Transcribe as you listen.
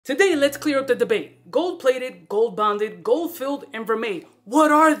Today, let's clear up the debate. Gold-plated, gold-bonded, gold-filled, and vermeil.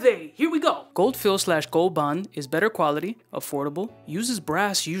 What are they? Here we go. Gold-fill/gold bond is better quality, affordable, uses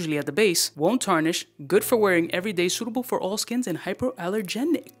brass usually at the base, won't tarnish, good for wearing every day, suitable for all skins, and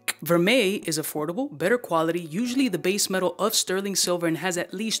hypoallergenic. Vermeil is affordable, better quality, usually the base metal of sterling silver, and has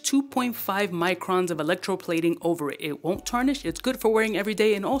at least 2.5 microns of electroplating over it. It won't tarnish, it's good for wearing every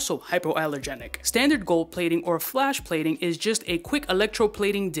day, and also hypoallergenic. Standard gold plating or flash plating is just a quick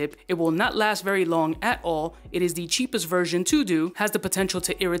electroplating dip. It will not last very long at all. It is the cheapest version to do, has the potential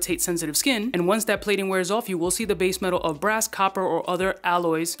to irritate sensitive skin, and once that plating wears off, you will see the base metal of brass, copper, or other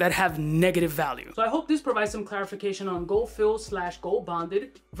alloys that have negative value. So I hope this provides some clarification on gold-fill/gold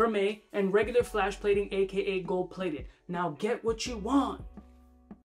bonded, vermeil, and regular flash plating, aka gold plated. Now get what you want.